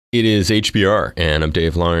It is HBR, and I'm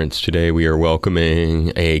Dave Lawrence. Today we are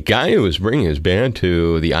welcoming a guy who is bringing his band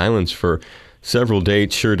to the islands for several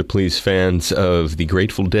dates, sure to please fans of the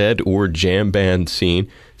Grateful Dead or jam band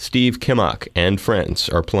scene. Steve Kimock and friends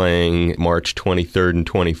are playing March 23rd and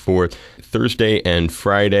 24th, Thursday and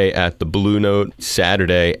Friday at the Blue Note,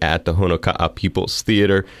 Saturday at the Honoka'a People's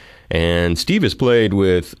Theater. And Steve has played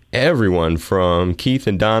with everyone from Keith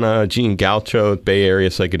and Donna, Gene Gaucho, Bay Area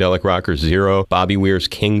psychedelic rocker Zero, Bobby Weir's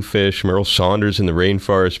Kingfish, Merle Saunders in the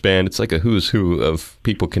Rainforest Band. It's like a who's who of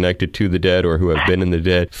people connected to the Dead or who have been in the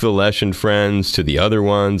Dead. Phil Lesh and Friends to the other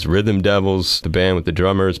ones, Rhythm Devils, the band with the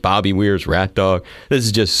drummers, Bobby Weir's Rat Dog. This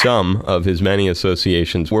is just some of his many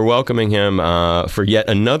associations. We're welcoming him for yet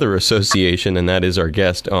another association, and that is our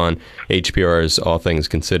guest on HPR's All Things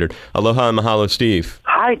Considered. Aloha and mahalo, Steve.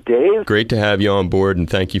 Hi, Dave. Great to have you on board, and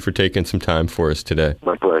thank you for taking some time for us today.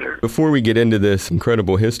 My pleasure. Before we get into this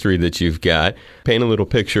incredible history that you've got, paint a little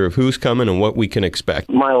picture of who's coming and what we can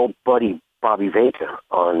expect. My old buddy Bobby Vega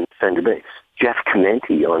on Fender bass, Jeff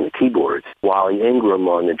Clementi on the keyboards, Wally Ingram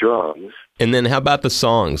on the drums. And then how about the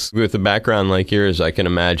songs? With a background like yours, I can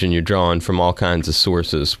imagine you're drawing from all kinds of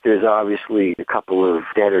sources. There's obviously a couple of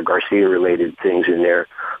Dead or Garcia-related things in there,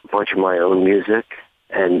 a bunch of my own music.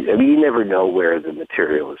 And I mean, you never know where the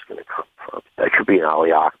material is going to come from. It could be an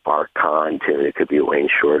Ali Akbar Khan tune. It could be a Wayne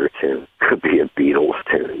Shorter tune. It could be a Beatles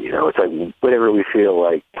tune. You know, it's like whatever we feel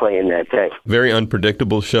like playing that day. Very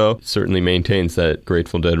unpredictable show. Certainly maintains that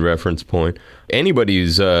Grateful Dead reference point. Anybody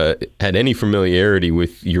who's had any familiarity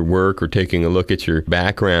with your work or taking a look at your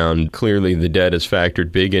background, clearly the Dead has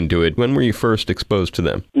factored big into it. When were you first exposed to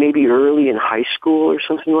them? Maybe early in high school or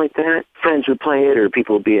something like that. Friends would play it or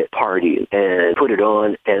people would be at parties and put it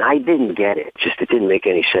on, and I didn't get it. It didn't make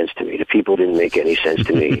any sense to me. The people didn't make any sense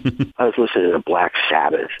to me. I was listening to Black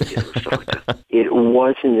Sabbath, stuff like that. It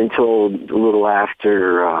wasn't until a little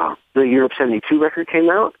after the Europe 72 record came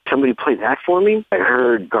out, somebody played that for me. I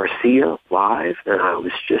heard Garcia live, and I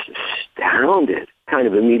was just astounded. Kind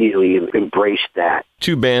of immediately embraced that.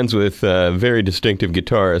 Two bands with very distinctive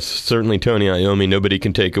guitarists. Certainly Tony Iommi, nobody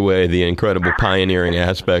can take away the incredible pioneering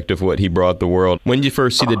aspect of what he brought the world. When did you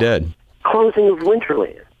first see the Dead? Closing of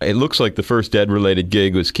Winterland. It looks like the first Dead-related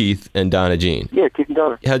gig was Keith and Donna Jean. Yeah, Keith and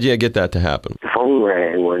Donna. How'd you get that to happen? The phone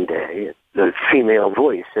rang one day. The female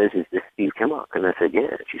voice says, "Is this Steve Kimock?" And I said,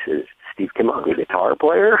 "Yeah." She says, "Steve Kimock, the guitar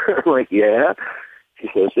player?" I'm like, "Yeah." She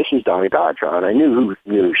says, "This is Donnie Dodger." And I knew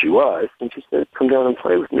who she was. And she said, "Come down and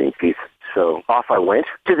play with me, Keith." So off I went,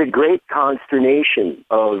 to the great consternation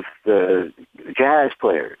of the jazz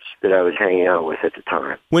players that I was hanging out with at the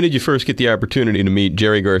time. When did you first get the opportunity to meet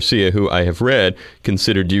Jerry Garcia, who I have read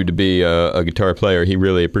considered you to be a guitar player he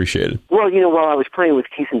really appreciated? Well, while I was playing with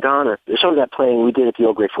Keith and Donna, some of that playing we did at the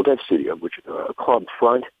old Grateful Dead studio, which is a club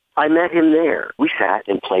front. I met him there. We sat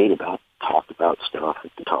and talked about stuff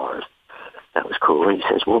and guitars. That was cool. And he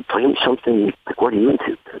says, "Well, play me something, like, what are you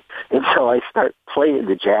into?" And so I start playing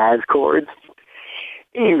the jazz chords.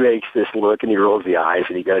 He makes this look and he rolls the eyes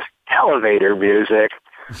and he goes, "Elevator music,"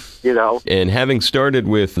 And having started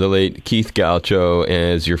with the late Keith Gaucho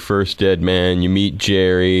as your first Dead man, you meet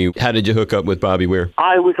Jerry. How did you hook up with Bobby Weir?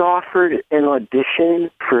 I was offered an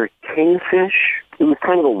audition for Kingfish. It was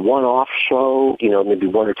kind of a one-off show, maybe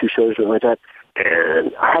one or two shows or something like that.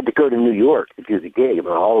 And I had to go to New York to do the gig. I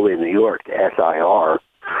went all the way to New York to SIR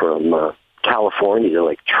from California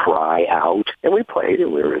to try out. And we played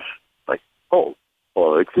and we were like, oh,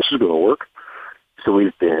 well, this is going to work. So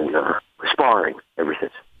we've been sparring ever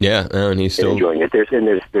since. Yeah, and he's still enjoying it. There's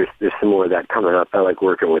some more of that coming up. I like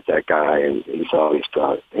working with that guy, and there's always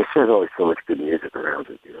so much good music around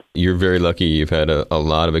it. You're very lucky. You've had a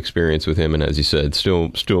lot of experience with him, and as you said,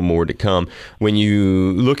 still more to come. When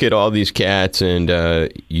you look at all these cats, and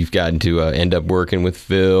you've gotten to end up working with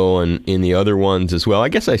Phil and in the other ones as well. I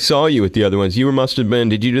guess I saw you at the other ones. You must have been.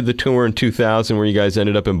 Did you do the tour in 2000 where you guys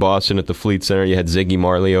ended up in Boston at the Fleet Center? You had Ziggy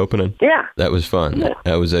Marley opening. Yeah, that was fun. Yeah.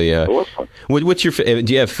 That was a. It was fun. What's your?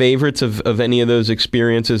 Do you have favorites of any of those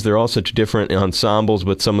experiences? They're all such different ensembles,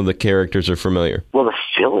 but some of the characters are familiar. Well, the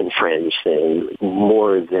Phil and Friends thing,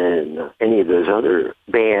 more than any of those other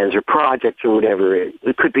bands or projects or whatever,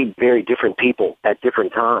 it could be very different people at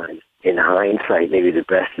different times. In hindsight, maybe the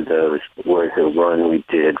best of those was a run we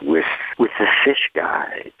did with the Fish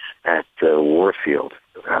guys at Warfield.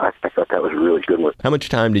 I thought that was a really good one. How much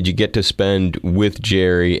time did you get to spend with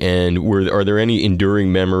Jerry, and are there any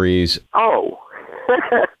enduring memories? Oh,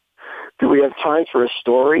 do we have time for a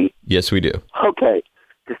story? Yes, we do. Okay.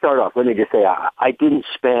 To start off, let me just say I didn't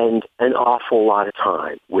spend an awful lot of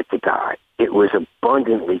time with the guy. It was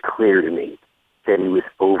abundantly clear to me that he was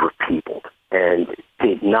overpeopled and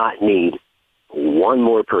did not need one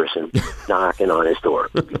more person knocking on his door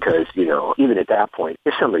because, even at that point,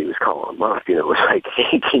 if somebody was calling him up, it was like,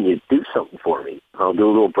 hey, can you do something for me? I'll do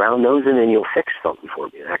a little brown nosing and you'll fix something for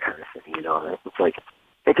me, that kind of thing, It's like,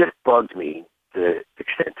 it just bugged me the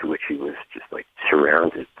extent to which he was just like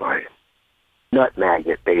surrounded by nut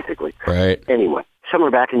magnet, basically. Right. Anyway,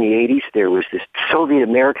 somewhere back in the 80s, there was this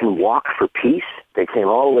Soviet-American Walk for Peace. They came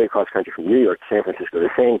all the way across country from New York to San Francisco. The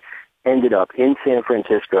thing ended up in San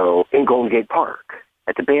Francisco in Golden Gate Park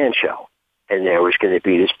at the band shell. And there was going to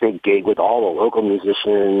be this big gig with all the local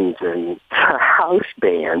musicians, and the house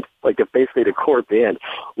band, basically the core band,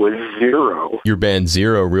 was zero. Your band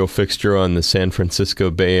Zero, real fixture on the San Francisco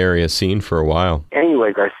Bay Area scene for a while.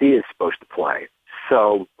 Anyway, Garcia's supposed to play.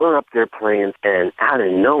 So we're up there playing, and out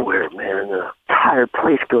of nowhere, man, the entire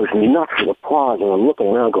place goes nuts with applause, and I'm looking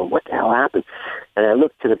around going, what the hell happened? And I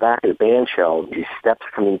look to the back of the band shell, these steps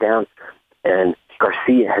coming down, and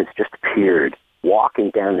Garcia has just appeared,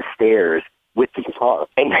 walking down the stairs with the guitar,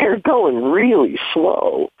 and they're going really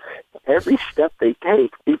slow. Every step they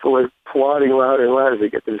take, people are applauding louder and louder as they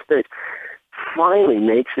get to the stage. Finally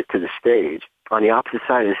makes it to the stage, on the opposite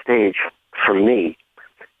side of the stage from me,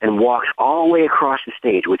 and walks all the way across the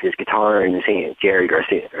stage with his guitar in his hand, Jerry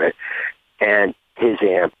Garcia, right? And his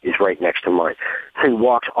amp is right next to mine. So he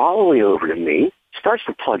walks all the way over to me, starts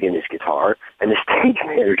to plug in his guitar, and the stage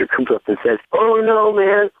manager comes up and says, oh, no,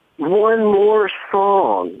 man, one more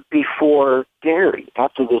song before Jerry,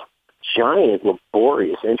 after this giant,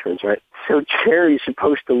 laborious entrance, right? So Jerry's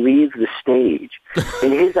supposed to leave the stage,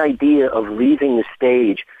 and his idea of leaving the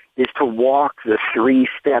stage is to walk the 3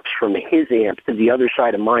 steps from his amp to the other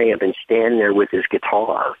side of my amp and stand there with his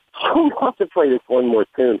guitar. So we have to play this one more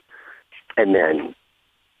tune. And then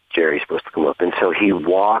Jerry's supposed to come up, and so he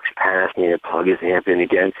walks past me and plug his amp in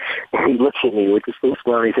again, and he looks at me with this little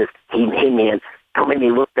smile, and he says, hey man, don't make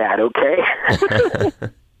me look bad, okay?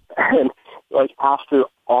 And after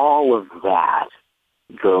all of that,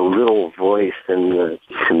 the little voice and the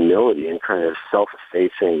humility and kind of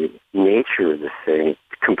self-effacing nature of the thing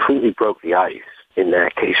completely broke the ice in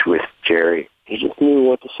that case with Jerry. He just knew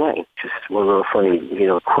what to say. Just one little funny,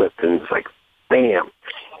 quip, and it's like, bam,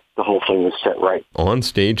 the whole thing was set right. On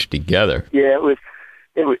stage together. Yeah, it was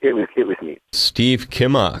neat. Steve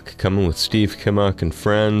Kimock, coming with Steve Kimock and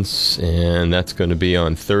Friends, and that's going to be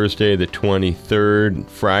on Thursday the 23rd,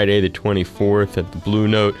 Friday the 24th at the Blue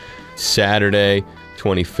Note, Saturday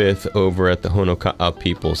 25th over at the Honoka'a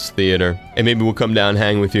People's Theater. And maybe we'll come down,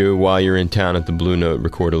 hang with you while you're in town at the Blue Note,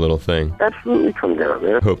 record a little thing. Absolutely, come down,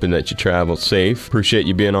 man. Hoping that you travel safe. Appreciate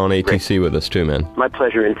you being on ATC with us too, man. My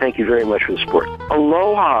pleasure, and thank you very much for the support.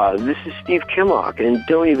 Aloha, this is Steve Kimock, and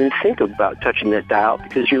don't even think about touching that dial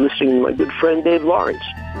because you're listening to my good friend Dave Lawrence.